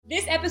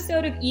This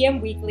episode of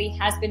EM Weekly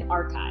has been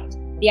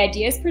archived. The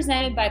ideas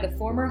presented by the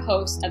former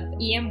host of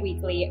EM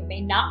Weekly may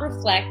not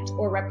reflect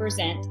or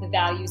represent the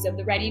values of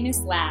the Readiness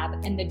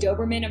Lab and the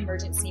Doberman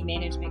Emergency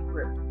Management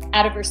Group.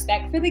 Out of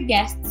respect for the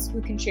guests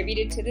who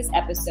contributed to this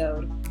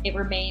episode, it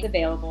remains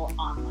available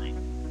online.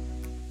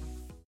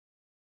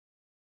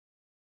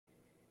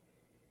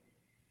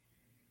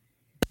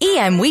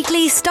 EM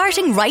Weekly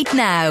starting right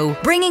now,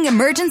 bringing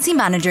emergency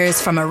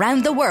managers from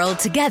around the world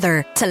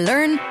together to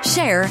learn,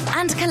 share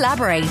and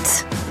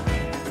collaborate.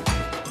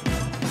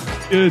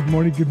 Good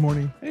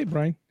morning. Hey,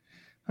 Brian.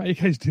 How you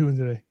guys doing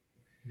today?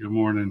 Good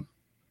morning.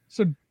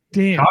 So,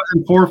 Dan. Todd's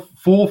in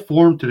full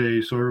form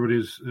today, so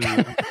everybody's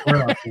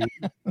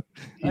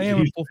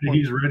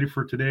he's ready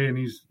for today, and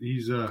he's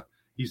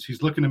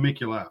looking to make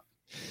you laugh.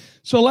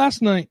 So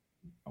last night,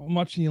 I'm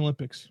watching the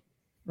Olympics,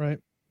 right?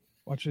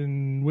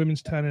 Watching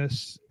women's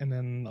tennis, and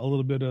then a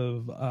little bit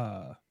of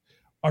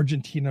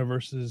Argentina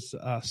versus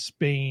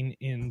Spain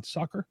in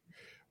soccer,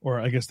 or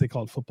I guess they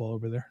call it football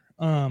over there.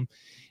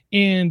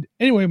 And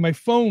anyway, my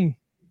phone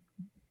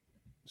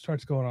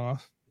starts going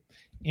off,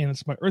 and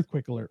it's my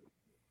earthquake alert.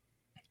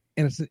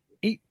 And it's an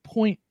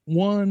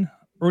 8.1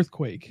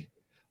 earthquake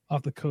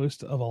off the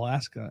coast of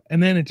Alaska.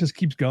 And then it just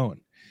keeps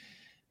going.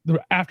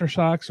 The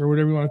aftershocks, or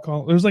whatever you want to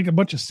call it. There's like a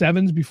bunch of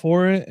sevens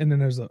before it, and then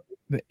there's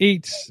the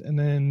eights, and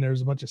then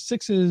there's a bunch of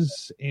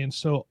sixes. And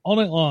so all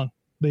night long,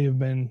 they have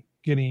been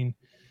getting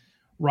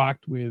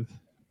rocked with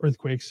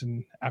earthquakes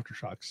and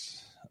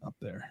aftershocks up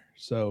there.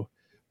 So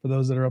for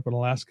those that are up in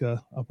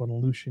Alaska, up on the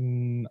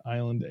Aleutian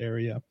Island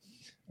area,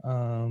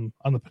 on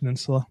the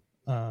peninsula,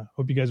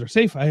 hope you guys are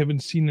safe. I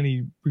haven't seen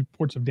any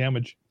reports of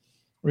damage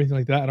or anything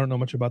like that. I don't know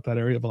much about that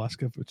area of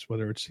Alaska,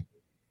 whether it's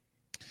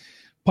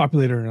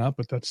populated or not,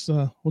 but that's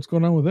what's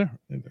going on with there.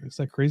 Is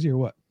that crazy or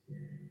what?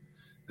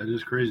 That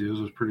is crazy.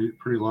 Those was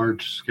pretty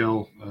large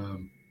scale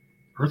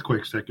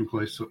earthquakes taking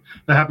place. So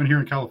that happened here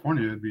in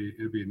California, it'd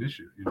be an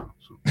issue,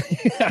 So.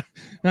 Yeah,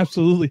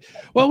 absolutely.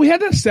 Well, we had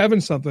that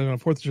 7-something on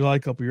 4th of July a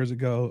couple years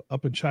ago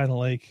up in China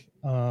Lake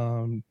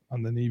on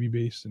the Navy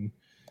base, and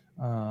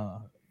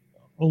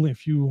only a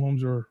few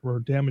homes were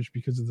damaged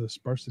because of the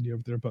sparsity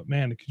over there. But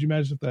man, could you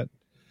imagine if that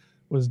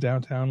was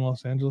downtown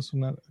Los Angeles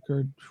when that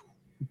occurred?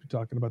 We'd be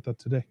talking about that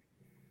today.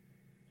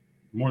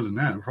 More than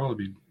that, it'd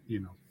probably be,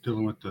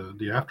 dealing with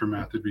the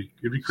aftermath. It'd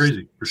be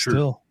crazy for sure.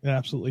 Still, yeah,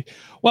 absolutely.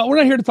 Well, we're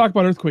not here to talk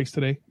about earthquakes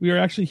today. We are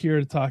actually here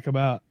to talk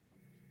about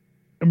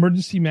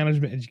emergency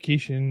management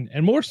education,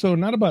 and more so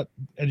not about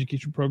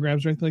education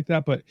programs or anything like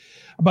that, but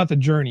about the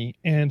journey.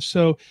 And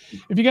so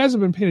if you guys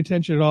have been paying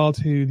attention at all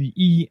to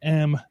the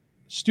EM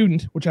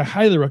student, which I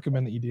highly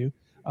recommend that you do,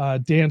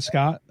 Dan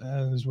Scott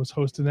was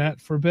hosting that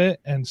for a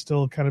bit and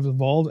still kind of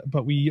involved.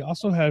 But we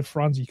also had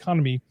Franz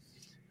Economy,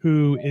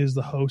 who is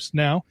the host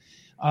now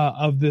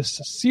of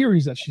this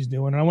series that she's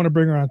doing. And I want to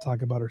bring her on and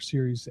talk about her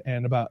series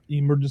and about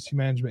emergency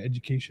management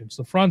education.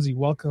 So Franzi,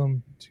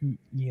 welcome to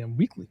EM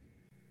Weekly.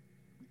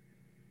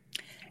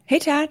 Hey,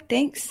 Todd.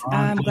 Thanks.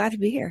 I'm glad to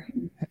be here.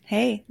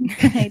 Hey.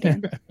 Hey,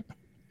 Dan.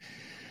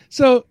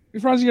 So,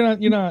 Franzi, you're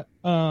not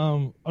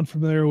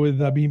unfamiliar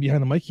with being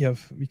behind the mic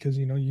because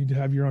you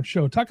have your own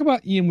show. Talk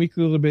about EM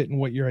Weekly a little bit and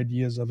what your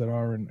ideas of it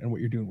are and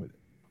what you're doing with it.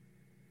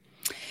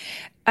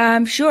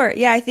 Sure.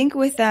 Yeah, I think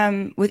with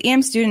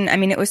EM Student, I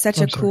mean, it was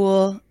such a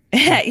cool,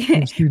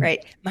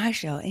 right? My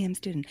show, EM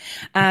Student.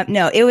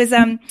 No, it was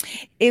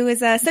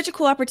such a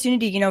cool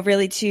opportunity,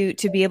 really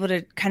to be able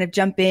to kind of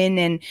jump in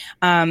and,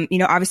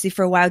 obviously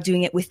for a while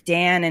doing it with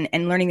Dan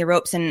and learning the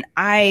ropes. And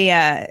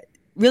I,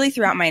 really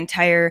throughout my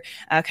entire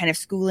kind of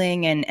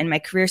schooling and my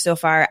career so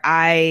far,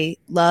 I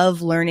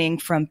love learning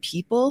from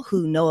people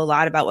who know a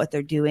lot about what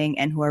they're doing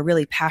and who are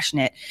really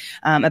passionate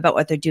about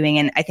what they're doing.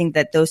 And I think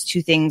that those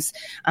two things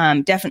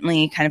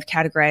definitely kind of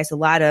categorize a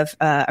lot of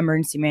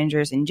emergency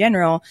managers in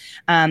general.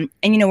 And,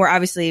 we're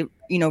obviously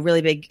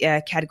really big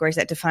categories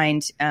that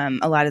defined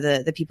a lot of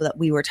the people that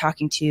we were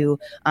talking to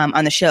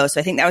on the show. So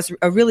I think that was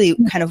a really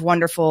kind of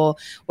wonderful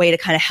way to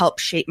kind of help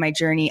shape my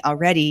journey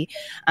already.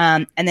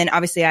 And then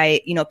obviously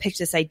I, pitched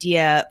this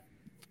idea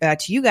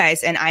to you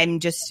guys, and I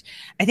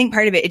think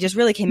part of it just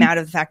really came out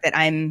of the fact that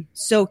I'm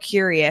so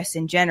curious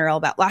in general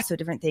about lots of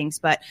different things,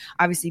 but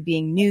obviously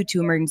being new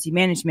to emergency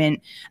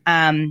management,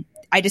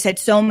 I just had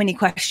so many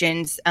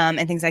questions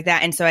and things like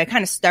that. And so I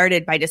kind of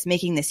started by just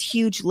making this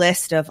huge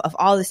list of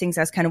all the things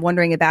I was kind of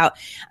wondering about.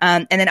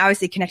 And then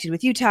obviously connected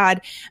with you,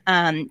 Todd,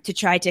 to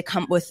try to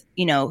come up with,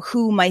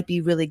 who might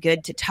be really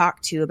good to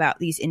talk to about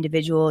these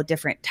individual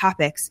different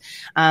topics.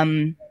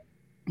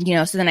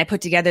 So then I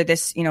put together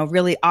this,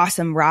 really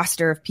awesome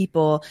roster of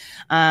people.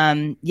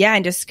 And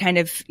just kind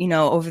of,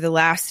 over the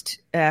last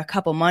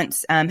couple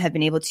months, have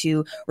been able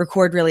to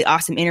record really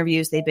awesome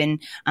interviews. They've been,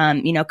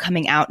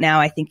 coming out now.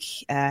 I think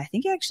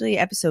actually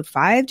episode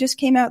 5 just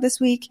came out this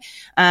week.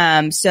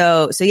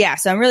 So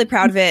I'm really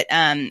proud of it.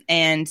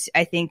 And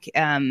I think,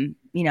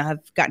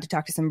 I've gotten to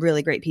talk to some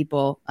really great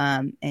people.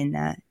 So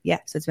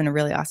it's been a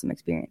really awesome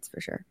experience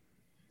for sure.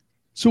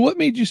 So what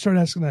made you start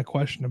asking that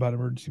question about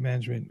emergency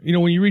management? You know,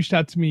 when you reached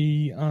out to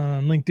me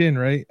on LinkedIn,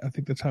 right? I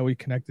think that's how we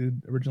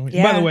connected originally.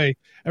 Yeah. By the way,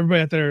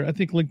 everybody out there, I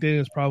think LinkedIn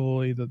is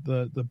probably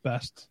the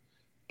best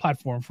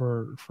platform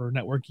for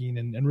networking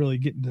and really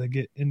get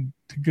into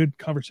good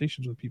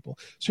conversations with people.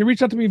 So you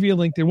reached out to me via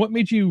LinkedIn. What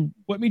made you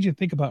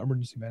think about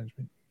emergency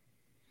management?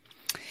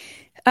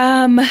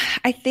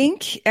 I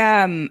think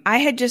I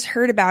had just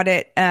heard about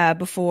it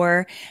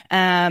before,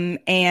 and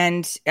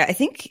I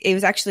think it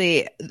was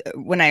actually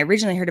when I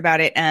originally heard about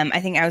it. I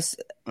think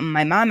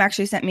my mom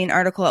actually sent me an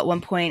article at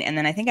one point, and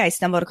then I think I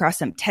stumbled across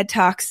some TED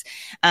Talks,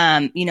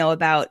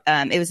 about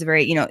it was a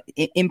very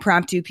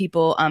impromptu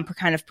people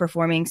kind of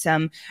performing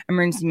some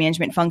emergency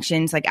management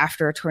functions like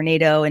after a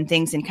tornado and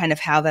things, and kind of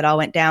how that all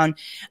went down.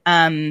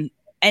 And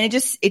it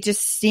just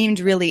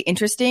seemed really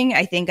interesting.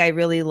 I think I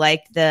really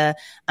liked the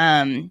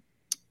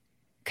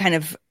kind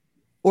of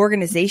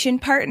organization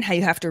part and how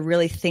you have to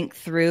really think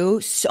through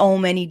so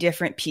many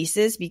different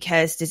pieces,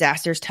 because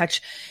disasters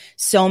touch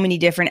so many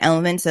different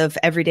elements of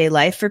everyday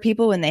life for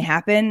people when they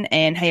happen,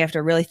 and how you have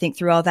to really think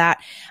through all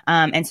that.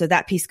 And so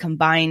that piece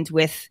combined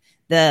with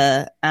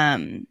the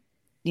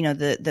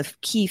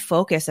key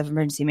focus of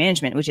emergency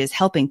management, which is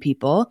helping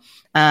people,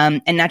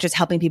 and not just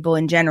helping people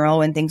in general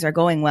when things are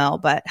going well,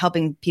 but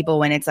helping people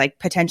when it's like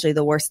potentially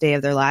the worst day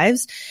of their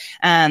lives.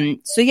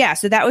 So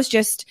that was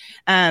just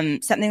something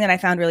that I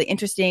found really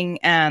interesting.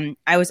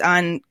 I was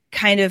on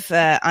kind of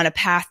on a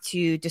path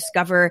to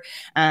discover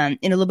in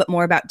a little bit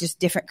more about just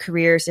different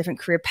careers, different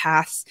career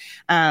paths,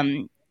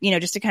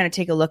 just to kind of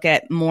take a look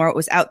at more what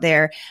was out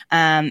there.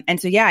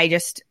 I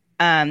just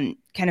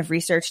kind of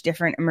researched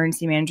different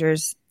emergency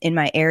managers in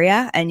my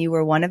area, and you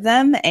were one of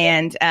them,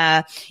 and,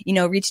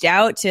 reached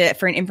out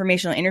for an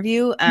informational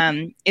interview.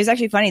 It was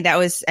actually funny.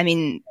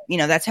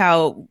 That's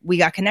how we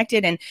got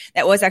connected. And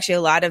that was actually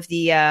a lot of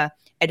the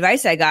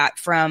advice I got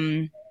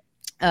from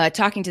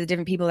talking to the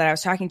different people that I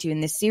was talking to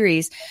in this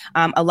series.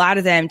 A lot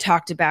of them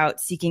talked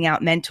about seeking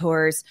out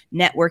mentors,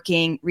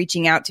 networking,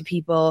 reaching out to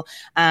people,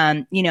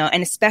 and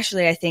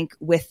especially I think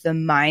with the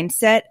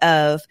mindset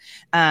of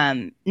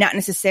not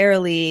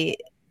necessarily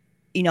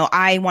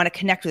I want to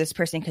connect with this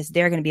person because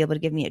they're going to be able to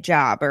give me a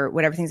job or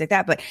whatever, things like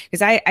that. But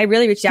because I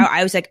really reached out,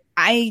 I was like,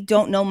 I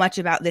don't know much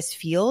about this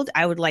field.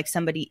 I would like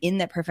somebody in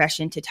the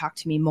profession to talk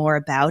to me more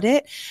about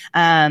it.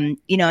 And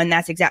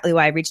that's exactly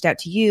why I reached out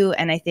to you.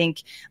 And I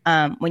think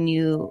when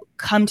you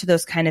come to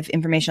those kind of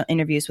informational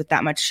interviews with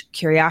that much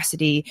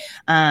curiosity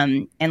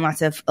and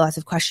lots of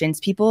questions,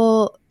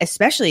 people,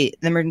 especially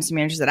the emergency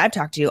managers that I've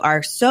talked to,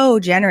 are so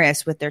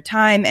generous with their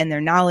time and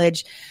their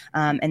knowledge,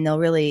 and they'll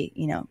really,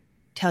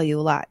 tell you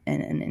a lot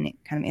and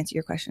kind of answer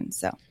your questions.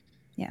 So,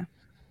 yeah.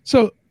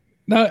 So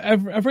now I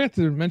forgot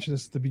to mention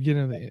this at the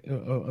beginning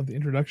of the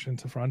introduction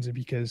to Franzi,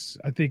 because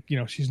I think,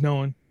 she's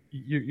known,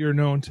 you're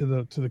known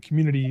to the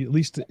community, at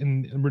least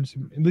in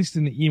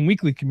the EM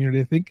Weekly community,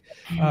 I think,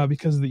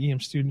 because of the EM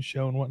Student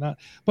Show and whatnot.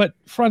 But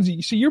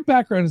Franzi, so your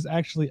background is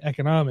actually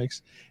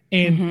economics,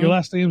 and your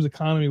last name is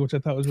economy, which I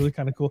thought was really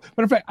kind of cool.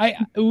 But in fact,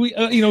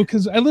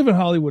 because I live in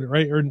Hollywood,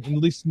 right, or at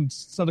least in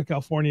Southern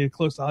California,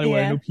 close to Hollywood.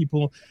 Yeah.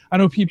 I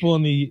know people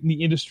in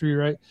the industry,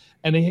 right,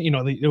 and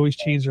they always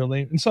change their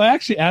name. And so I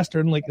actually asked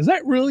her, and like, is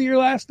that really your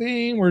last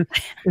name,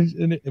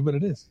 but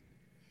it is.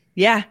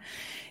 Yeah.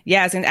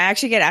 Yeah. I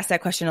actually get asked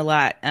that question a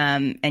lot.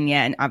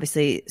 And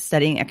obviously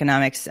studying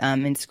economics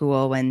in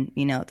school, when,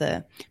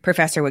 the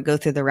professor would go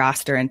through the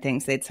roster and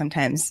things, they'd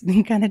sometimes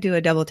kind of do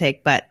a double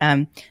take. But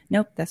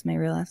nope, that's my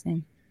real last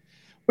name.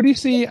 What do you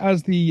see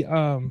as the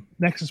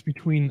nexus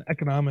between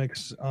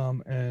economics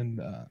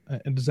and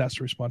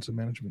disaster response and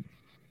management?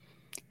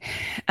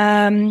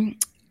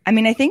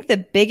 I think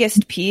the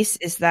biggest piece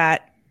is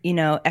that,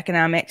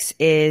 economics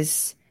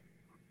is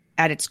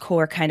at its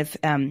core kind of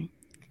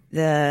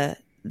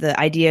the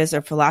ideas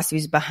or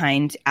philosophies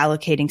behind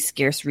allocating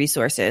scarce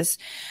resources.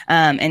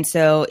 And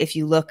so if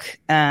you look,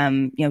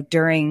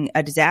 during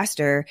a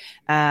disaster,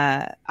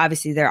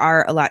 obviously there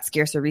are a lot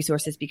scarcer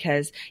resources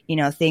because,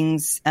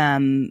 things,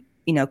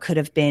 could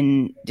have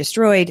been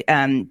destroyed.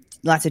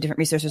 Lots of different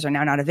resources are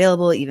now not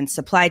available, even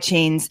supply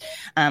chains,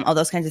 all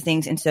those kinds of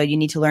things. And so you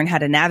need to learn how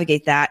to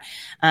navigate that.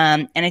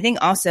 And I think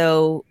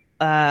also,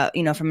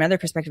 from another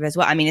perspective as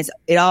well,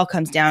 it all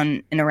comes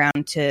down and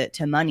around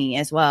to money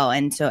as well.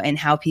 And so, and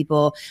how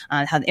people,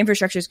 how the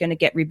infrastructure is going to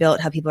get rebuilt,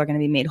 how people are going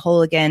to be made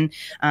whole again,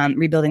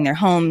 rebuilding their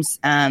homes,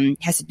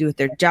 has to do with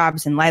their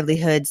jobs and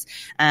livelihoods.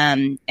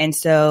 And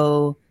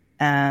so,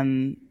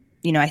 I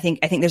think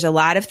there's a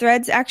lot of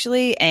threads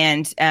actually.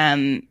 And,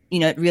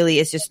 it really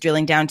is just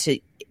drilling down to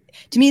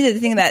me, the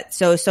thing that's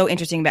so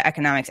interesting about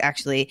economics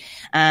actually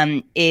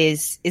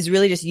is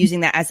really just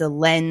using that as a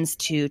lens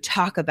to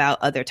talk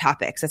about other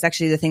topics. That's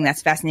actually the thing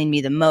that's fascinating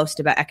me the most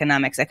about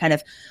economics. I kind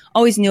of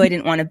always knew I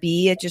didn't want to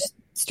be a just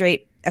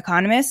straight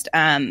economist,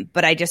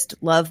 but I just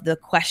love the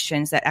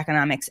questions that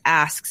economics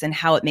asks and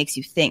how it makes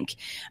you think.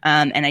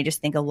 And I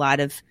just think a lot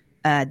of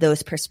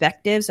those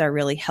perspectives are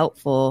really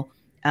helpful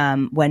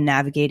when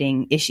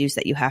navigating issues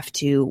that you have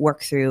to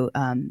work through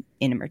in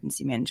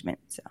emergency management.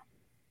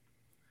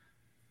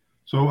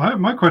 So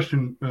my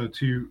question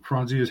to you,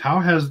 Franzi, is how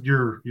has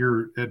your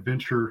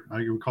adventure,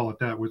 I would call it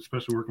that,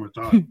 especially working with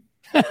Todd,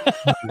 but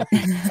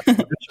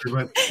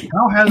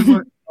how has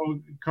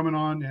coming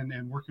on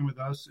and working with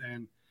us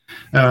and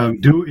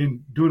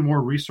doing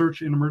more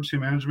research in emergency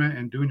management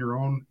and doing your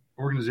own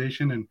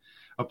organization and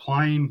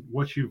applying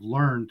what you've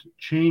learned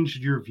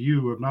changed your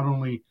view of not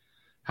only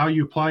how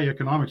you apply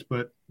economics,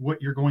 but what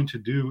you're going to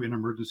do in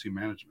emergency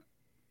management?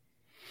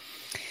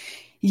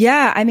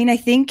 Yeah, I mean, I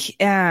think,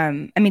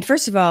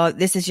 first of all,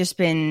 this has just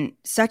been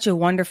such a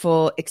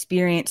wonderful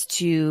experience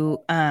to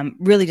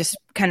really just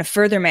kind of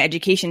further my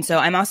education. So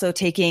I'm also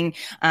taking,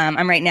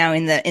 I'm right now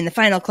in the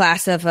final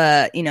class of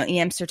a,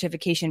 EM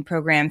certification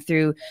program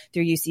through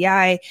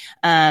UCI.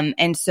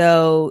 And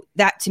so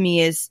that to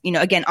me is,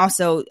 again,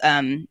 also,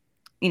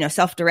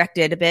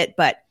 self-directed a bit,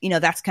 but,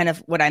 that's kind of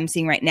what I'm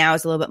seeing right now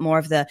is a little bit more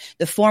of the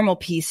formal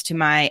piece to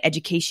my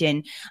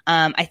education.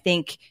 I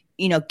think,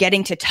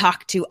 getting to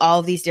talk to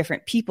all of these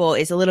different people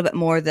is a little bit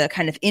more the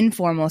kind of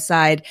informal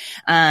side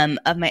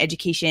of my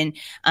education.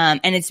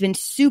 And it's been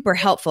super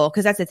helpful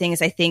because that's the thing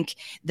is I think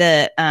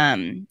the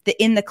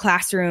in the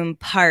classroom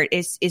part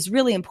is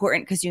really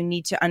important because you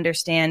need to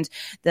understand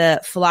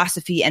the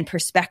philosophy and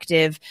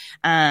perspective,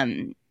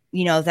 in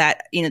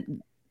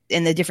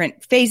the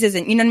different phases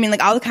and,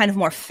 like all the kind of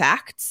more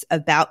facts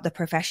about the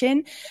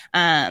profession.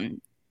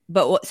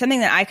 But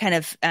something that I kind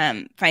of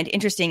find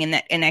interesting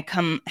and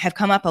have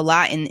come up a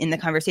lot in the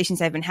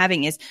conversations I've been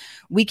having is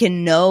we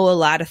can know a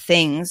lot of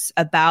things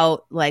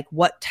about like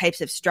what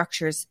types of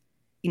structures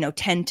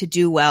tend to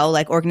do well,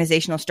 like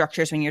organizational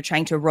structures when you're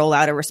trying to roll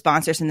out a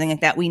response or something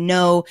like that. We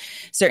know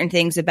certain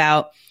things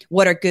about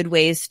what are good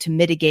ways to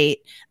mitigate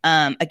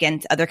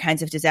against other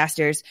kinds of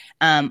disasters.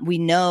 We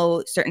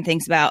know certain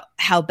things about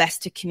how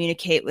best to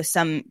communicate with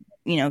some,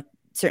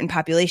 certain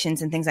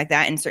populations and things like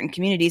that in certain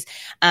communities.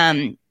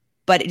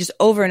 But it just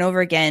over and over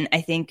again,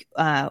 I think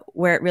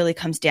where it really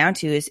comes down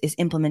to is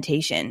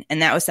implementation.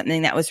 And that was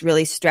something that was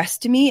really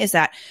stressed to me is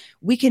that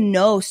we can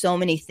know so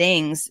many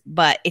things,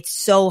 but it's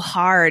so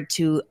hard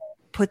to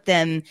put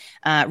them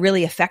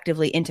really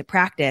effectively into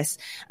practice.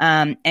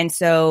 And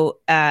so,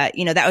 that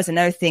was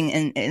another thing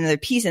and another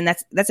piece. And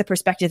that's a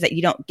perspective that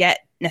you don't get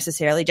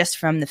necessarily just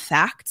from the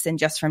facts and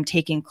just from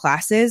taking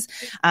classes,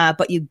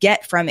 but you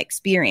get from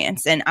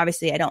experience. And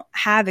obviously I don't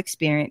have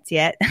experience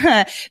yet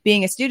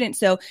being a student.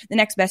 So the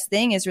next best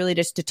thing is really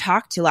just to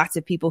talk to lots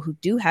of people who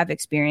do have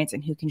experience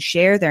and who can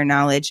share their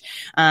knowledge,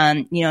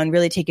 and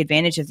really take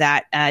advantage of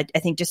that. I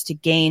think just to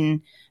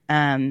gain,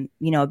 a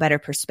better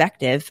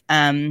perspective.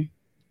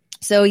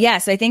 So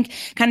yes, I think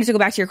kind of to go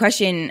back to your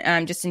question,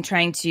 just in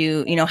trying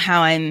to,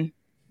 how I'm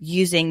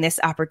using this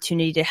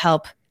opportunity to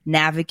help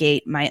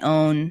navigate my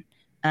own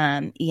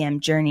EM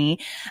journey.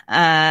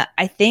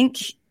 I think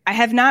I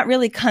have not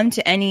really come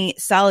to any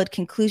solid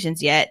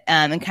conclusions yet,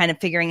 and kind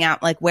of figuring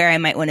out like where I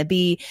might want to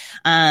be.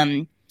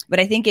 But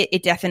I think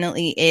it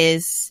definitely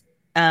is,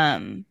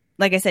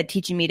 like I said,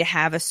 teaching me to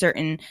have a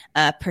certain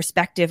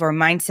perspective or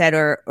mindset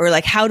or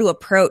like how to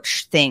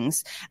approach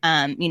things,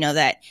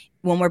 that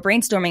when we're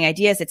brainstorming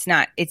ideas, it's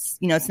not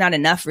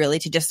enough really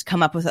to just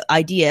come up with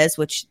ideas,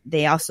 which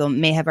they also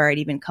may have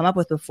already been come up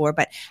with before,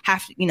 but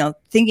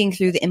thinking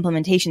through the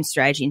implementation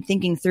strategy and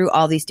thinking through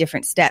all these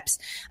different steps.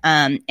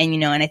 And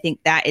I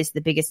think that is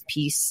the biggest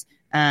piece,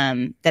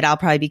 that I'll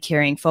probably be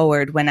carrying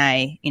forward when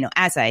I,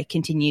 as I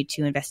continue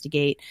to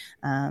investigate,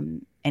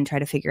 and try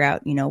to figure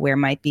out, where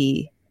might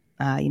be,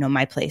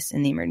 my place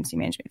in the emergency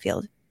management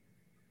field.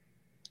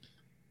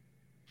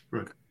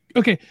 Right.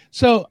 Okay,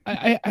 so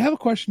I have a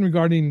question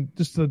regarding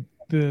just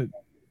the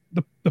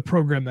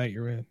program that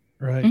you're in,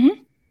 right?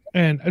 Mm-hmm.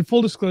 And in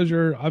full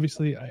disclosure,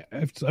 obviously,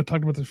 I've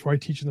talked about this before. I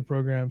teach in the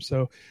program,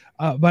 so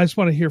but I just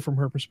want to hear from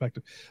her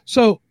perspective.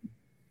 So,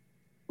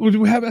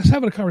 I was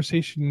having a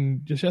conversation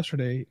just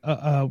yesterday.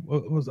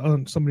 Was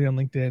on somebody on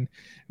LinkedIn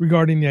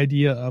regarding the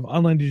idea of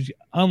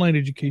online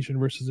education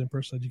versus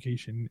in-person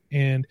education,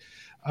 and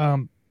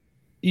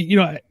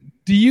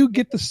do you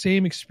get the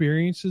same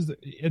experiences, the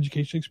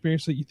education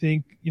experience that you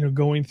think,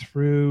 going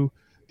through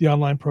the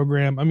online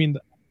program? I mean,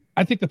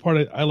 I think the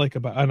part I like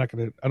about, I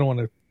don't want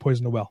to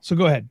poison the well. So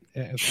go ahead.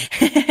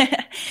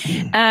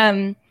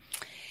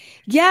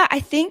 Yeah, I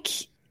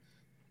think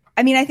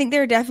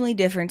there are definitely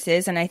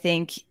differences. And I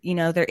think,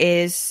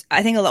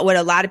 what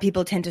a lot of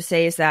people tend to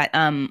say is that,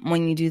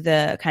 when you do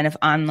the kind of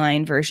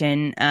online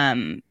version,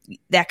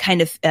 that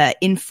kind of,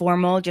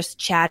 informal, just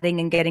chatting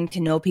and getting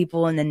to know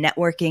people and then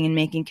networking and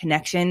making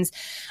connections,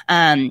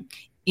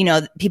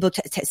 people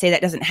say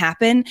that doesn't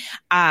happen.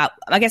 I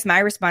guess my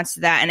response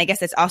to that, and I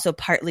guess it's also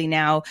partly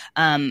now,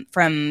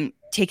 from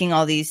taking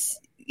all these,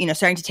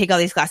 starting to take all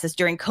these classes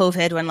during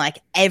COVID when like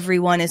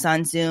everyone is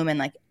on Zoom and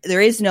like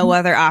there is no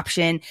other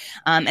option.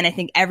 And I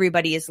think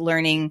everybody is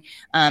learning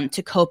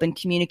to cope and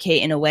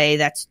communicate in a way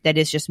that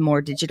is just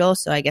more digital.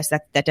 So I guess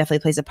that definitely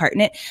plays a part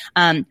in it.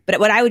 But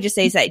what I would just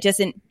say is that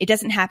it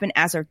doesn't happen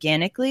as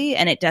organically,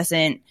 and it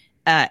doesn't,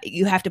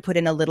 you have to put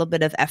in a little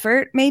bit of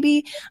effort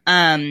maybe.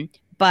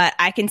 But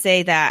I can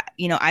say that,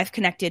 I've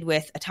connected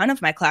with a ton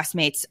of my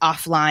classmates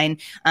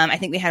offline. I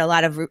think we had a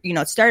lot of,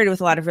 it started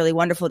with a lot of really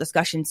wonderful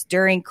discussions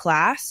during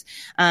class,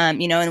 and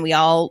we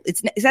all,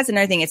 that's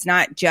another thing. It's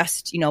not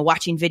just,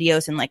 watching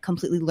videos and like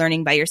completely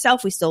learning by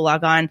yourself. We still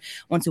log on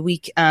once a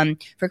week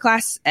for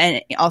class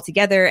and all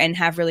together and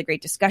have really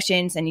great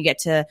discussions, and you get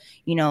to,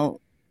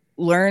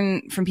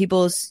 learn from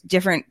people's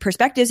different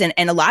perspectives. And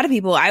a lot of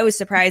people, I was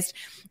surprised,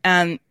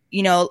 a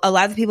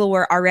lot of the people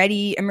were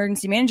already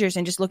emergency managers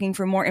and just looking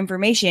for more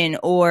information,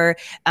 or,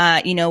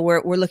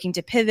 we're looking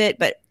to pivot,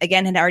 but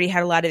again, had already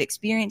had a lot of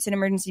experience in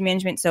emergency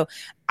management. So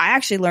I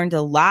actually learned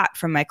a lot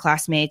from my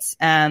classmates,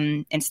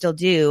 and still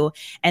do.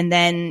 And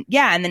then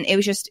it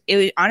was just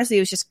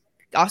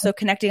also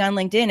connecting on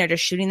LinkedIn or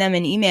just shooting them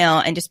an email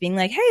and just being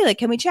like, hey, like,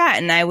 can we chat?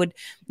 And I would,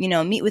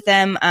 meet with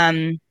them.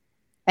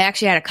 I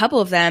actually had a couple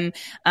of them.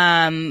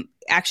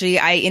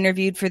 I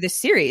interviewed for this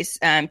series,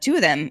 two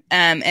of them,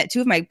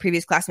 two of my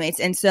previous classmates.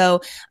 And so,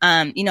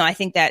 I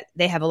think that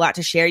they have a lot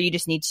to share. You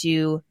just need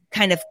to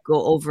kind of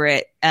go over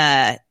it,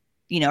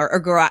 or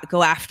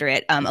go after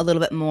it a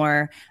little bit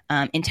more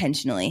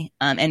intentionally,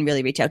 and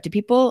really reach out to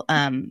people.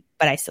 But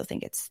I still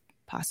think it's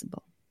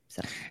possible.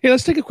 So, hey,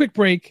 let's take a quick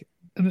break.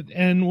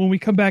 And when we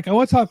come back, I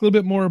want to talk a little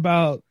bit more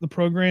about the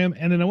program.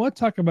 And then I want to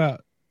talk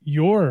about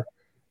your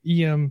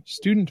EM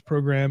student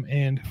program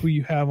and who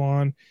you have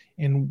on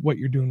and what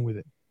you're doing with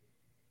it.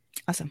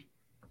 Awesome.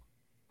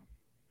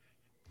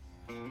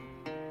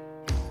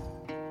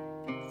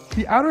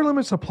 The Outer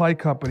Limits Supply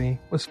Company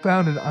was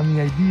founded on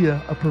the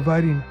idea of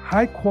providing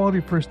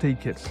high-quality first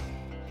aid kits.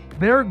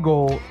 Their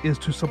goal is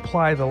to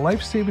supply the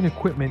life-saving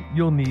equipment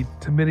you'll need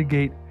to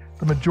mitigate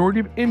the majority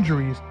of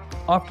injuries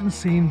often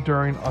seen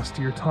during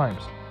austere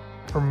times.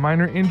 From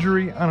minor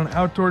injury on an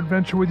outdoor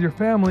adventure with your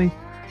family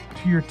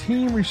to your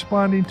team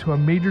responding to a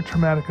major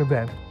traumatic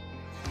event,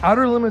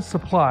 Outer Limits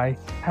Supply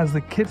has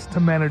the kits to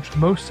manage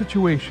most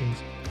situations,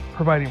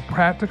 providing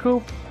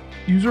practical,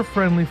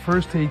 user-friendly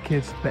first aid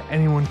kits that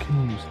anyone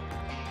can use.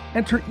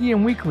 Enter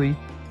EM Weekly,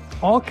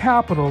 all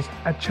capitals,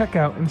 at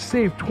checkout and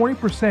save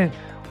 20%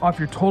 off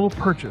your total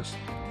purchase.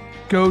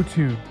 Go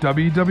to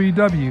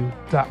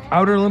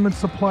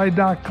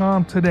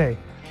www.outerlimitsupply.com today.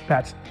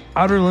 That's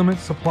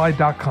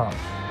outerlimitsupply.com.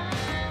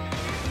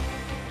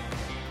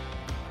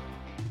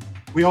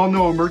 We all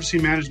know emergency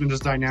management is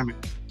dynamic.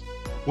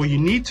 What you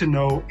need to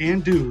know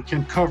and do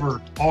can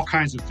cover all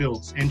kinds of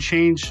fields and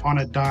change on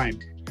a dime.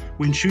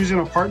 When choosing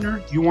a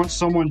partner, you want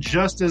someone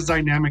just as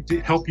dynamic to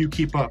help you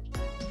keep up.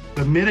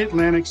 The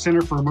Mid-Atlantic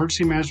Center for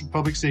Emergency Management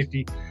Public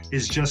Safety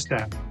is just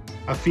that,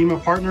 a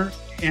FEMA partner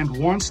and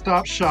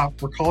one-stop shop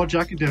for college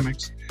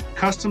academics,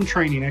 custom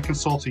training and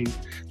consulting.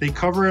 They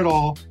cover it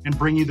all and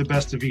bring you the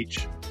best of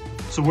each.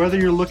 So whether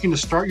you're looking to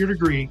start your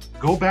degree,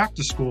 go back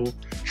to school,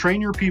 train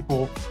your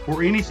people,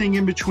 or anything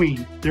in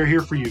between, they're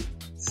here for you.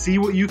 See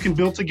what you can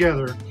build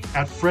together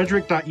at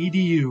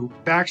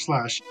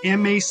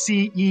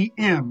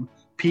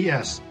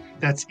frederick.edu/MACEMPS.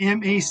 That's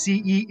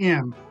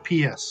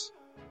MACEMPS.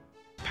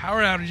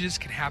 Power outages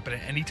can happen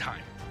at any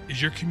time.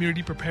 Is your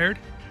community prepared?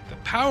 The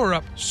Power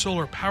Up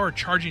Solar Power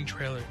Charging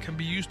Trailer can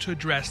be used to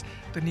address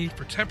the need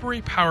for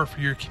temporary power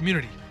for your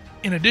community.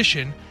 In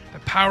addition, the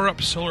Power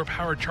Up Solar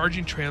Power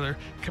Charging Trailer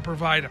can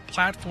provide a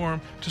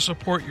platform to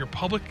support your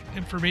public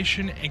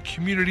information and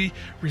community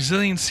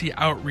resiliency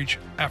outreach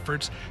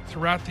efforts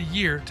throughout the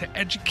year to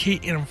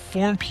educate and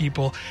inform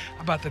people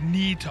about the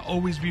need to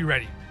always be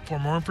ready. For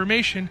more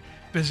information,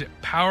 visit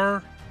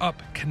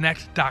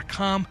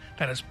powerupconnect.com.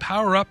 That is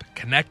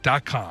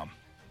powerupconnect.com.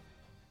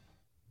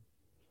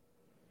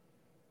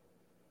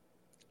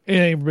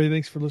 Hey, everybody,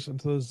 thanks for listening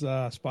to those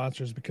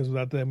sponsors, because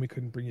without them, we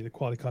couldn't bring you the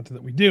quality content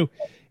that we do.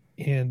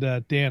 And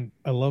Dan,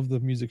 I love the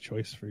music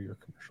choice for your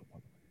commercial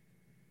one.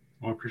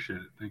 Well, I appreciate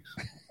it. Thanks.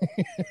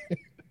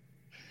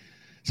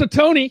 So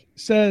Tony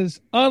says,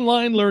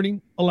 online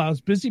learning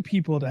allows busy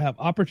people to have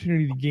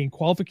opportunity to gain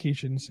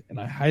qualifications, and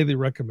I highly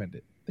recommend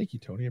it. Thank you,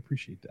 Tony. I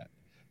appreciate that.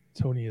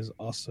 Tony is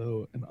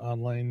also an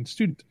online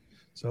student,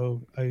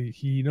 so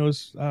he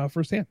knows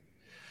firsthand.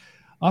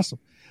 Awesome.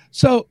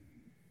 So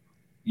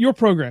your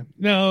program.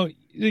 Now, as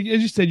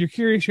you said, you're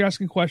curious, you're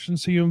asking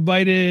questions. So you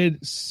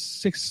invited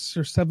 6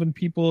 or 7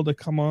 people to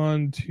come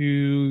on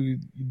to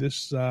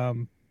this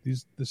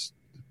this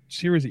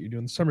series that you're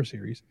doing, the summer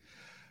series.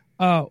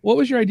 What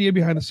was your idea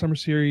behind the summer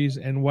series,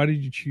 and why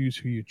did you choose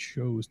who you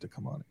chose to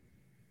come on it?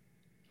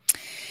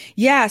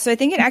 Yeah, so I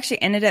think it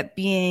actually ended up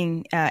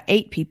being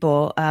 8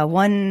 people.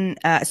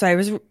 So I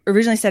was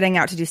originally setting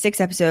out to do 6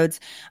 episodes.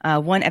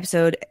 One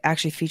episode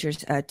actually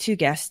features 2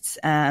 guests,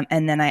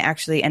 and then I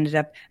actually ended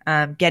up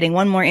getting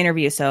one more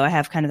interview. So I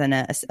have kind of then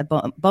a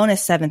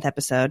bonus 7th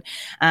episode.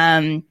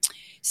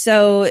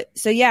 So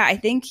yeah, I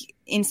think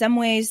in some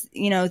ways,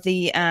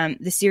 the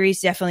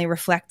series definitely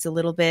reflects a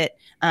little bit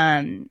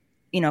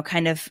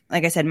kind of,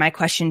 like I said, my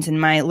questions and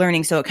my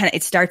learning. So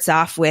it starts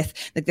off with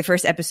like the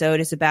first episode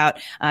is about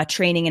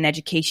training and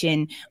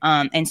education.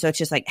 And so it's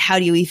just like, how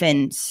do you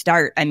even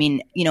start? I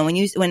mean,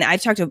 when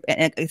I've talked to,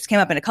 it came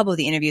up in a couple of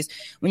the interviews,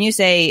 when you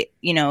say,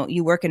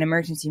 you work in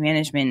emergency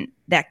management,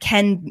 that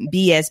can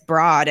be as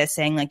broad as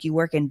saying like you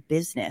work in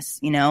business,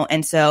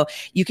 and so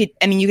you could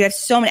have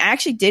so many. I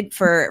actually did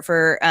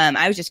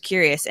I was just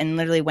curious and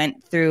literally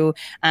went through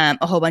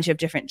a whole bunch of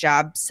different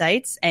job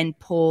sites and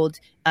pulled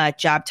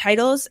job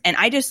titles. And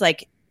I just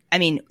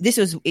this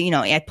was,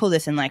 I pulled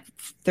this in like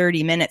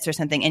 30 minutes or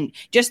something. And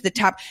just the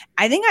top,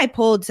 I think I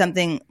pulled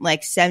something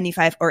like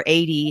 75 or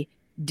 80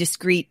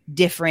 discrete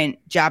different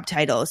job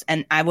titles,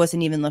 and I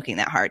wasn't even looking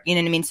that hard. You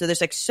know what I mean? So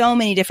there's like so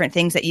many different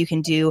things that you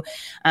can do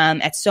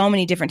at so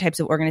many different types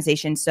of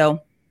organizations.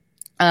 So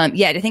I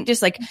think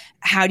just like,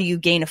 how do you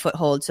gain a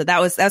foothold? So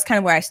that was kind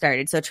of where I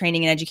started. So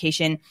training and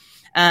education.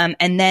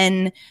 And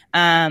then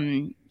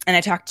and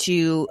I talked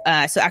to,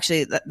 so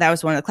actually that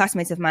was one of the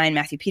classmates of mine,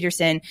 Matthew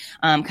Peterson,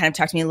 kind of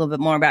talked to me a little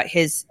bit more about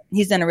he's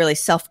done a really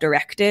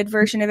self-directed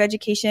version of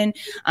education.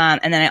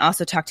 And then I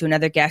also talked to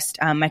another guest,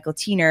 Michael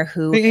Tiener,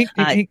 who,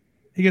 I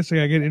guess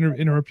I got to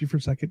interrupt you for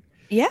a second.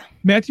 Yeah.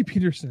 Matthew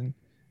Peterson,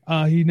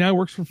 he now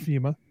works for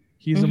FEMA.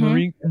 He's a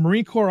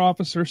Marine Corps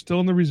officer, still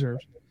in the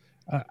reserves.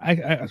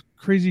 A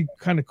crazy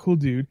kind of cool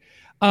dude.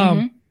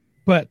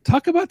 But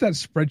talk about that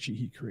spreadsheet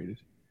he created.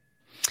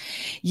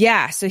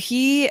 Yeah. So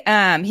he's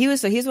one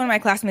of my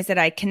classmates that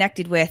I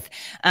connected with,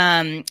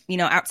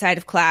 outside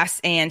of class,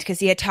 and because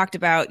he had talked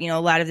about, a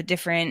lot of the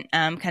different,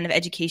 kind of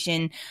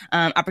education,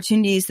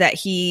 opportunities that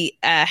he,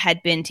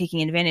 had been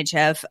taking advantage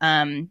of.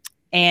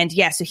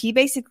 So he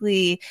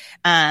basically,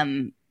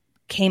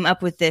 came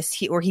up with this,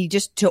 he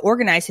just to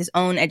organize his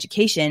own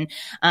education,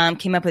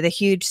 came up with a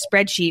huge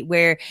spreadsheet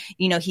where,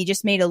 he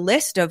just made a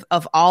list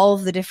of all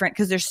of the different,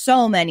 because there's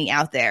so many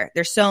out there.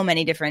 There's so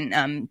many different,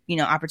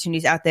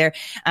 opportunities out there,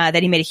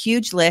 that he made a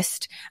huge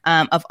list,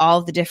 of all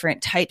of the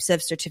different types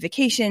of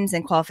certifications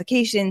and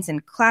qualifications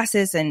and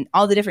classes and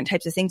all the different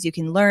types of things you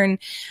can learn.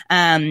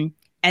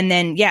 And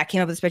then,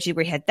 came up with a spreadsheet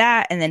where he had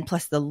that, and then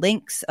plus the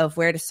links of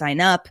where to sign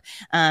up.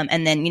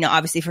 And then,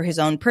 obviously for his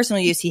own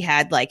personal use, he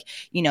had like,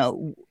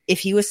 if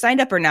he was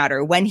signed up or not,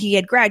 or when he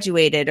had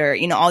graduated, or,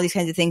 all these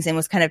kinds of things, and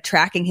was kind of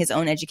tracking his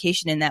own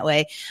education in that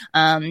way.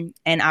 And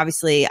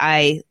obviously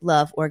I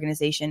love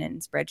organization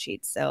and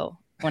spreadsheets. So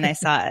when I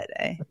saw it,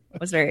 I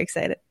was very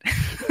excited.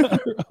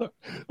 All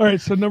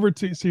right. So number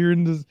 2, so you're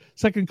in the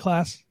second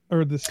class.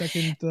 Or the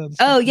second. So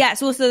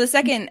the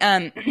second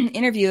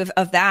interview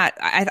of that,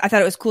 I thought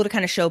it was cool to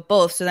kind of show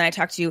both. So then I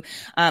talked to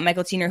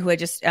Michael Tiener, who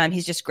had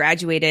he's just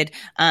graduated,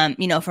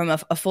 from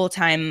a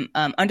full-time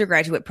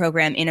undergraduate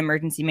program in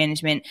emergency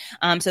management.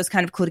 So it's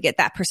kind of cool to get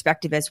that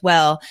perspective as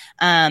well.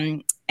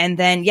 And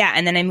then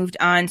I moved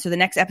on. So the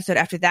next episode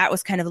after that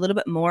was kind of a little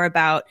bit more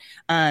about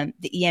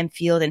the EM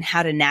field and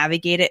how to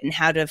navigate it and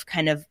how to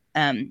kind of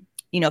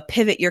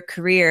pivot your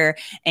career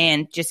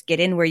and just get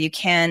in where you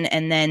can,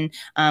 and then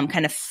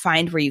kind of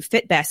find where you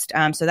fit best.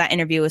 So that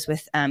interview was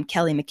with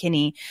Kelly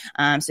McKinney.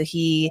 So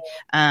he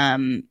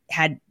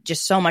had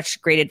just so much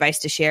great advice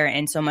to share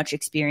and so much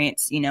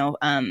experience,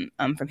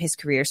 from his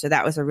career. So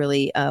that was a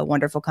really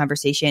wonderful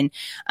conversation.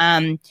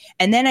 And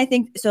then I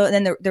think, so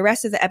then the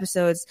rest of the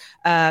episodes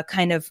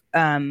kind of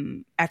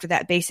after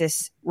that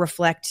basis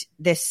reflect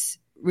this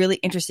really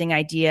interesting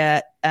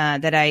idea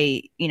that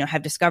I,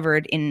 have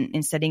discovered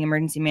in studying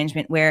emergency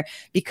management, where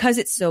because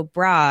it's so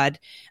broad,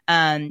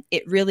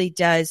 it really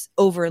does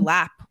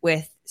overlap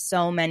with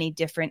so many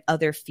different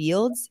other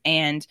fields,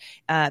 and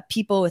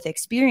people with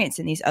experience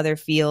in these other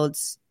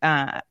fields,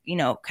 kind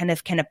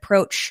of can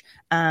approach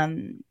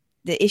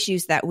the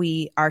issues that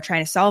we are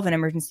trying to solve in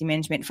emergency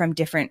management from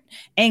different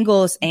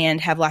angles and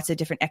have lots of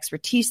different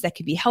expertise that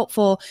could be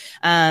helpful.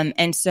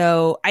 And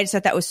so I just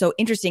thought that was so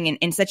interesting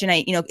and such an,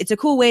 it's a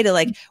cool way to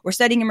like, we're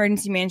studying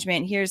emergency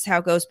management. Here's how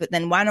it goes. But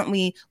then why don't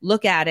we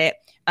look at it,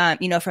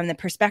 from the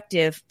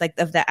perspective like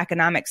of the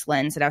economics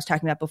lens that I was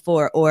talking about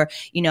before, or,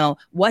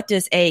 what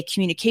does a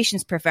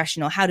communications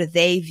professional, how do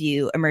they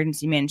view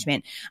emergency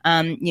management?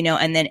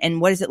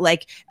 And what is it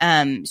like?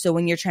 So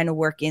when you're trying to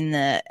work in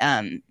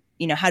the,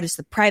 how does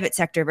the private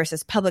sector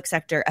versus public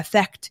sector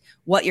affect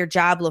what your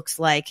job looks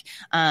like,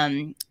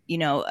 in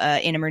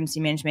emergency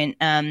management?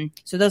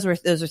 So those were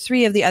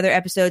 3 of the other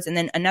episodes. And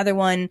then another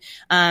one,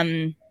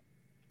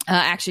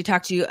 actually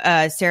talked to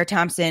Sarah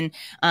Thompson.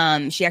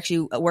 She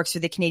actually works for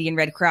the Canadian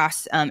Red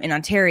Cross in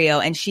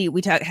Ontario, and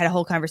we had a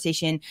whole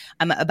conversation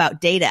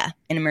about data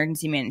in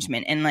emergency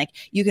management, and like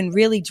you can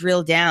really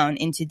drill down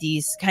into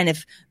these kind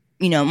of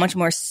much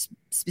more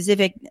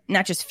specific,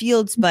 not just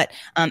fields, but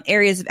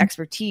areas of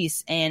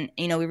expertise. And,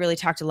 we really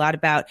talked a lot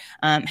about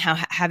how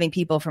having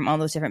people from all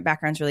those different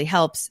backgrounds really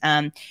helps.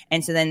 And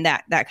so then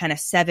that kind of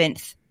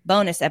 7th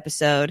bonus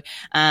episode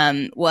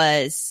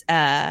was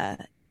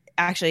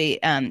actually,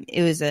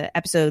 it was an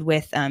episode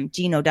with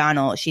Jean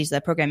O'Donnell. She's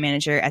the program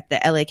manager at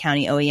the LA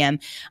County OEM.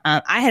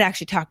 I had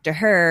actually talked to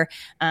her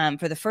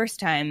for the first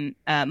time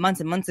months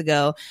and months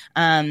ago.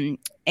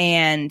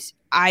 And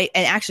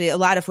actually a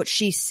lot of what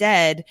she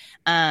said,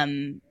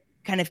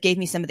 kind of gave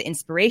me some of the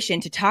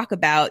inspiration to talk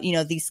about,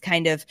 these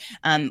kind of,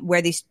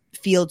 where these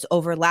fields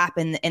overlap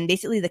and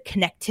basically the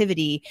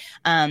connectivity,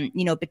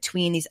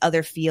 between these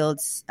other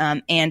fields,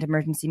 and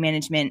emergency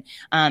management.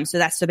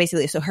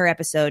 So her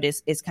episode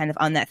is kind of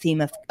on that theme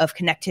of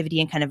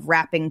connectivity and kind of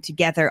wrapping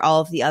together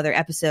all of the other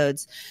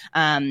episodes,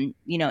 and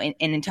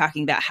in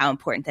talking about how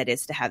important that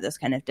is to have those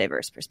kind of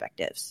diverse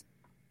perspectives.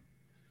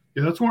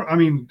 Yeah, that's one. I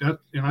mean,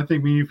 and I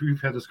think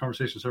we've had this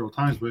conversation several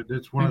times, but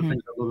it's one of the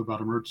things I love about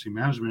emergency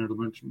management or the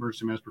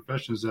emergency management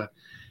profession is that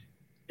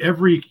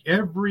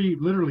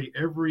literally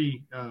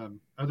every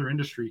other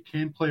industry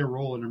can play a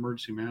role in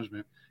emergency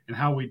management and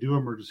how we do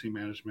emergency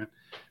management.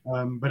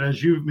 But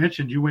as you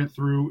mentioned, you went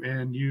through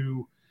and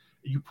you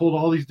pulled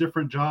all these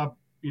different job,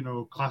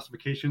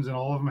 classifications, and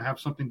all of them have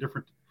something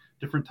different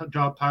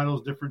job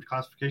titles, different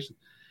classifications.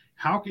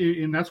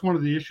 And that's one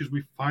of the issues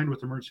we find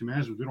with emergency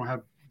management. We don't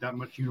have that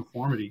much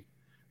uniformity.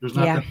 There's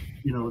not that,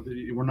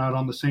 we're not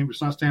on the same,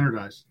 it's not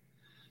standardized.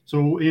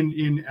 So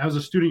in as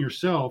a student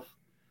yourself,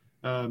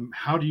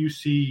 how do you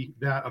see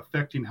that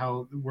affecting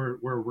where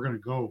we're going to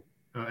go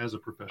as a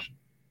profession?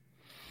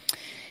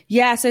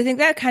 Yeah. So I think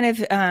that kind of,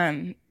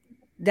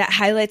 that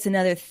highlights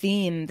another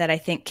theme that I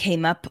think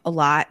came up a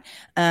lot.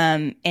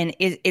 And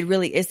it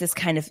really is this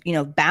kind of,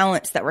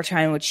 balance that we're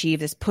trying to achieve,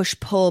 this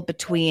push-pull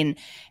between,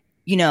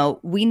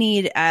 we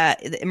need,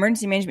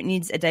 emergency management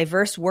needs a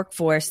diverse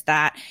workforce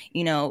that,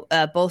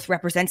 both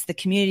represents the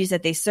communities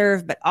that they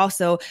serve, but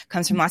also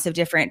comes from lots of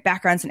different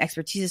backgrounds and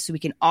expertises, so we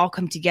can all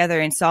come together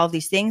and solve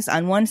these things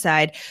on one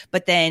side.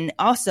 But then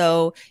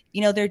also,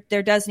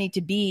 there does need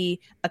to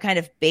be a kind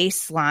of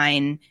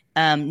baseline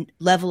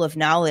level of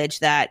knowledge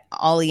that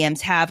all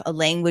EMs have, a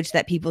language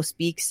that people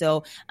speak.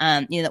 So,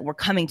 that we're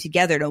coming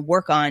together to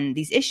work on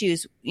these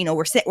issues.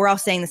 We're all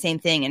saying the same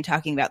thing and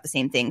talking about the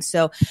same thing.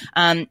 So,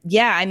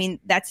 I mean,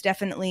 that's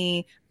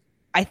definitely,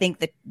 I think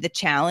the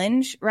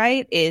challenge,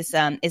 right, is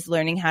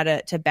learning how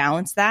to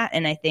balance that.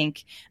 And I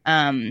think,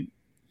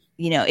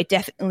 it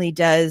definitely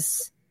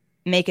does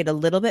make it a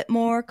little bit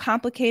more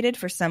complicated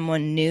for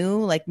someone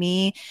new like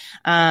me,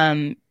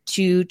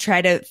 to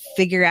try to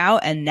figure out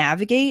and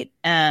navigate.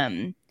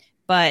 But,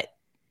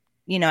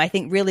 I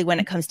think really when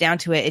it comes down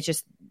to it, it's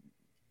just,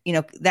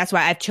 that's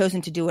why I've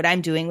chosen to do what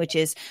I'm doing, which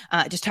is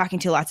just talking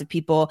to lots of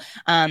people,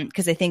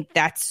 because I think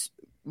that's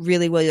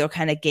really where you'll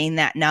kind of gain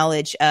that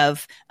knowledge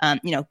of,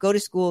 go to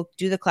school,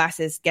 do the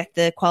classes, get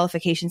the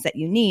qualifications that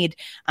you need,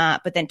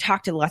 but then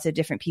talk to lots of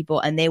different people,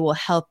 and they will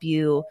help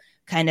you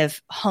kind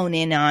of hone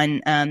in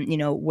on,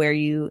 where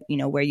you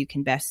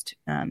can best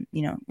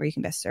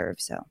serve.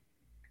 So.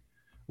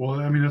 Well,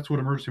 I mean, that's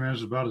what emergency management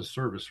is about, is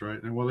service,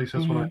 right? And well, at least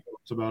that's what I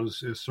thought it's about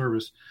is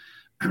service.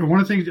 One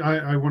of the things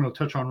I want to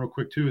touch on real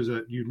quick too is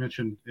that you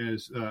mentioned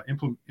is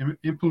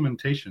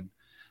implementation.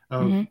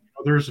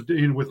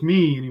 With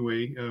me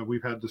anyway,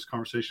 we've had this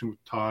conversation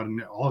with Todd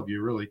and all of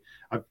you really.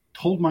 I've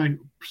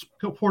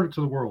reported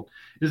to the world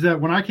is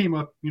that when I came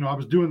up, I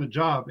was doing the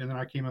job, and then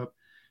I came up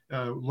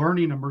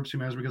learning emergency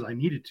management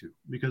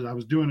because I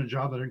was doing a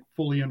job that I didn't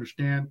fully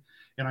understand,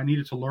 and I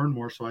needed to learn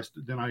more. So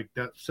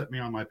that set me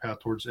on my path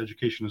towards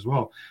education as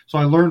well. So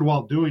I learned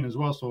while doing as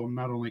well. So I'm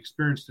not only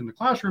experienced in the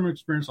classroom, I'm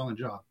experienced on the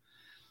job.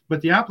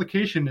 But the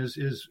application is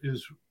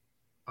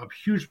a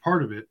huge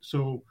part of it.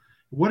 So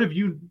what have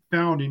you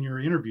found in your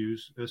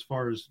interviews as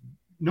far as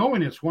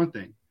knowing it's one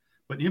thing,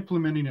 but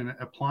implementing and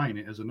applying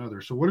it is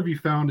another? So what have you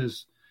found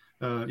is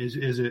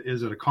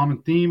it a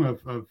common theme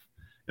of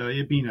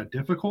it being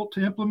difficult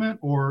to implement,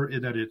 or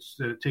that it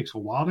takes a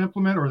while to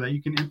implement, or that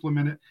you can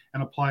implement it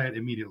and apply it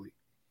immediately?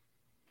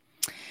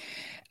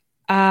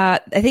 I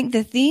think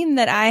the theme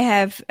that I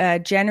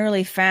have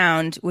generally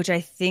found, which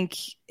I think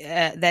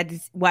that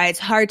is why it's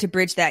hard to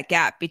bridge that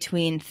gap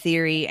between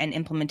theory and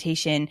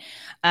implementation,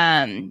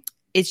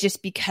 is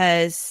just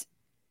because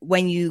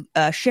when you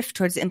shift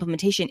towards the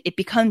implementation, it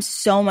becomes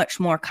so much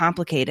more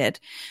complicated,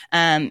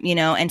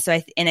 and so I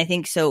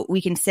think so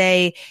we can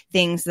say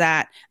things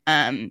that,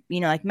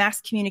 like mass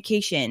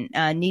communication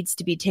needs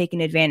to be taken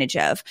advantage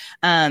of.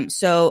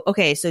 So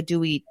do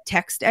we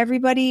text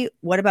everybody?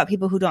 What about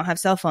people who don't have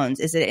cell phones?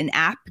 Is it an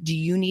app? Do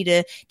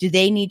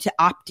they need to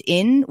opt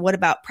in? What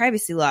about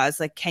privacy laws?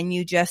 Like, can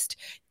you just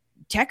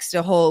text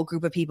a whole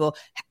group of people?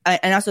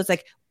 And also it's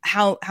like,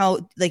 how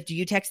do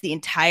you text the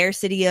entire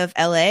city of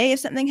LA if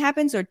something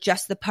happens, or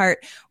just the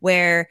part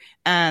where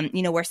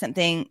where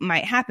something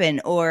might happen,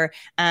 or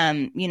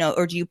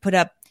or do you put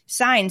up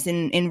signs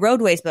in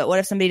roadways, but what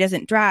if somebody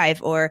doesn't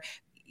drive, or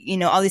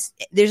all these,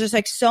 there's just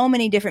like so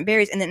many different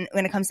barriers. And then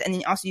when it comes to, and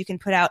then also you can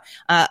put out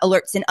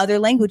alerts in other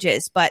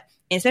languages, but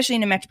especially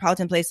in a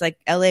metropolitan place like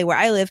LA where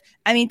I live,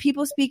 I mean,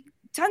 people speak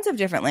tons of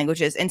different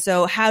languages. And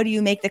so how do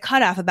you make the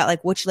cutoff about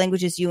like which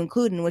languages you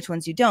include and which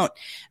ones you don't?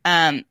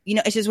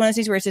 It's just one of those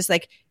things where it's just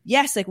like,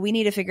 yes, like we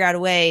need to figure out a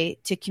way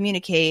to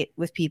communicate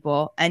with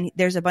people, and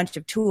there's a bunch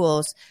of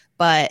tools,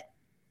 but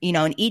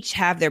and each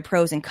have their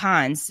pros and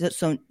cons.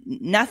 So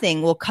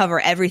nothing will cover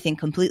everything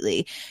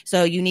completely.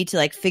 So you need to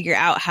like figure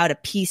out how to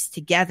piece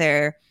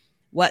together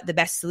what the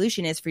best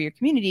solution is for your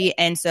community.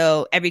 And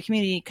so every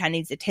community kind of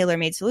needs a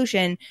tailor-made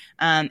solution.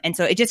 And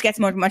so it just gets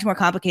much more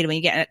complicated when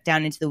you get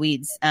down into the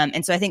weeds.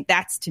 And so I think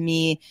that's, to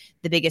me,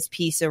 the biggest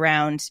piece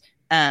around,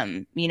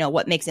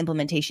 what makes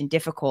implementation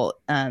difficult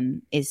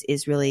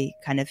is really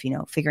kind of,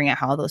 figuring out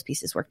how all those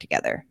pieces work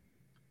together.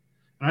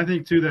 And I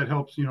think too, that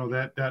helps,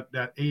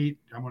 that aid,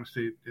 I want to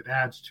say it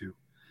adds to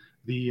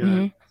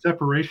the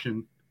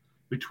separation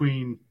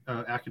between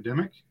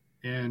academic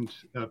and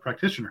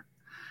practitioner.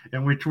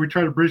 And we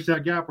try to bridge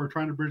that gap. We're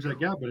trying to bridge that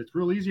gap, but it's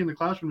real easy in the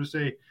classroom to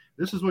say,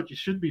 this is what you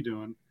should be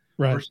doing.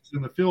 Right. Versus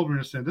in the field, we're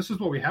just saying, this is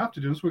what we have to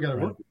do. This is what we got to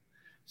work with.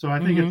 So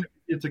I think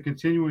it's a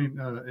continuing,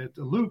 it's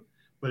a loop,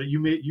 but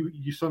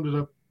you summed it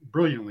up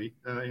brilliantly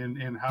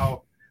in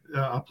how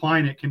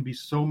applying it can be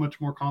so much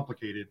more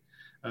complicated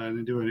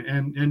than doing it.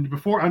 And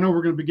before, I know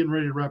we're going to be getting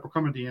ready to wrap. We're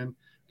coming to the end,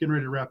 getting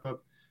ready to wrap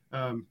up.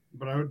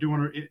 But I do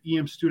want to,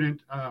 EM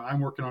student, I'm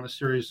working on a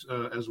series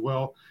as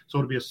well. So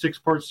it'll be a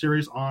 6-part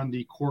series on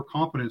the core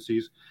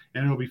competencies,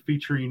 and it'll be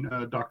featuring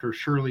Dr.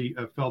 Shirley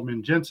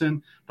Feldman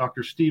Jensen,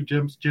 Dr. Steve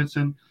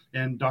Jensen,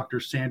 and Dr.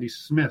 Sandy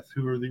Smith,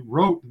 who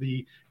wrote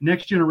the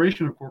next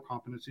generation of core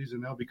competencies,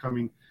 and that'll be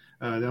coming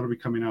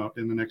out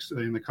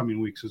in the coming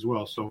weeks as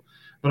well. So,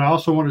 but I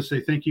also want to say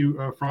thank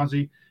you,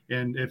 Franzi,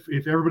 and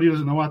if everybody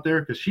doesn't know out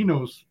there, because she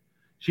knows,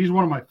 she's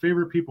one of my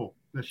favorite people.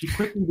 She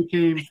quickly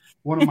became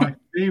one of my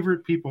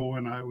favorite people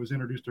when I was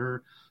introduced to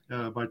her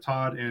by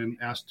Todd and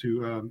asked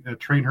to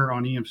train her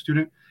on EM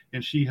student,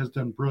 and she has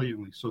done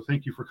brilliantly. So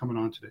thank you for coming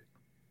on today.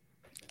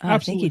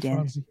 Absolutely, thank you, Dan.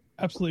 Franzi.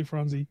 Absolutely,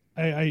 Franzi.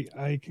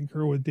 I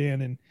concur with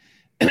Dan,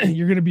 and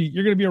you're gonna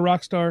be a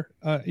rock star.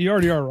 You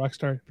already are a rock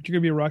star, but you're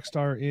gonna be a rock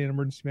star in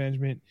emergency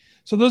management.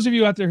 So those of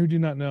you out there who do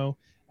not know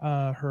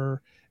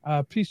her,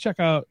 please check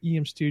out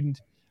EM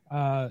student.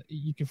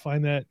 You can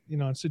find that,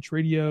 on Stitch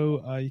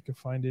Radio. You can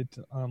find it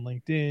on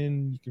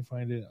LinkedIn. You can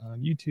find it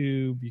on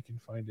YouTube. You can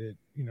find it,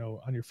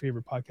 on your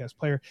favorite podcast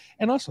player.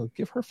 And also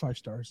give her 5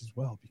 stars as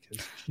well,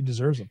 because she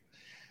deserves them.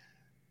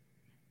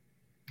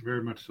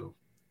 Very much so.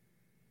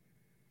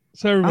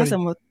 So everybody.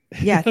 Awesome. Well,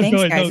 yeah.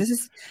 Thanks,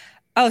 guys.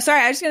 Oh,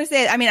 sorry. I was just going to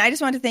say, I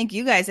just want to thank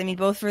you guys.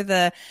 Both for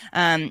the,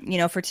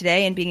 for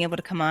today and being able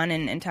to come on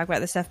and talk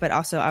about this stuff, but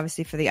also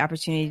obviously for the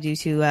opportunity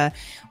to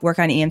work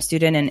on EM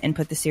Student and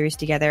put the series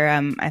together.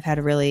 I've had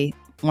a really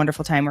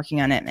wonderful time working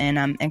on it, and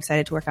I'm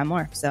excited to work on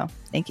more. So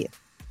thank you.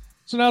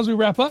 So now as we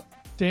wrap up,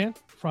 Dan,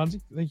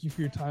 Franzi, thank you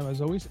for your time as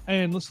always.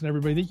 And listen,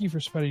 everybody, thank you for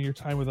spending your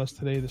time with us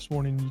today, this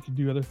morning. You can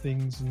do other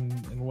things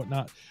and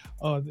whatnot.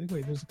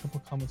 Wait, there's a couple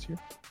of comments here.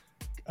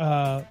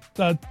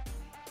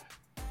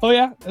 Oh,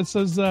 yeah. It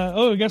says,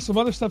 we got some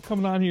other stuff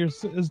coming on here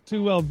as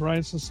too well.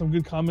 Brian says some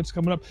good comments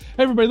coming up.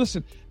 Hey, everybody,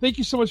 listen, thank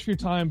you so much for your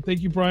time.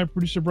 Thank you, Brian,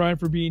 producer Brian,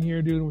 for being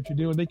here, doing what you're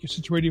doing. Thank you,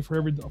 Stitch Radio,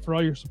 for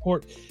all your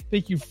support.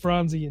 Thank you,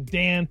 Franzi and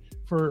Dan,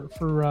 for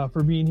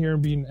being here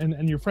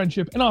and your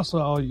friendship, and also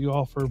all you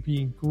all for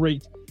being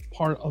great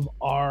part of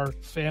our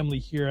family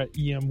here at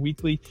EM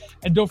Weekly.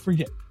 And don't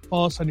forget,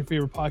 follow us on your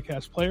favorite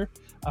podcast player.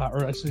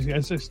 Or I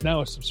say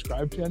now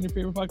subscribe to on your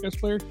favorite podcast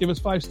player. Give us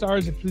 5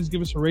 stars and please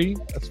give us a rating.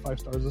 That's 5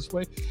 stars this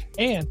way.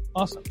 And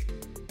also,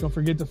 don't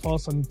forget to follow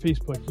us on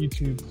Facebook,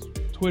 YouTube,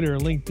 Twitter,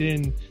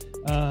 LinkedIn,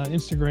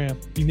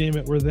 Instagram. You name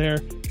it, we're there.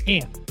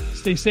 And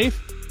stay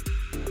safe,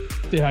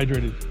 stay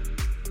hydrated.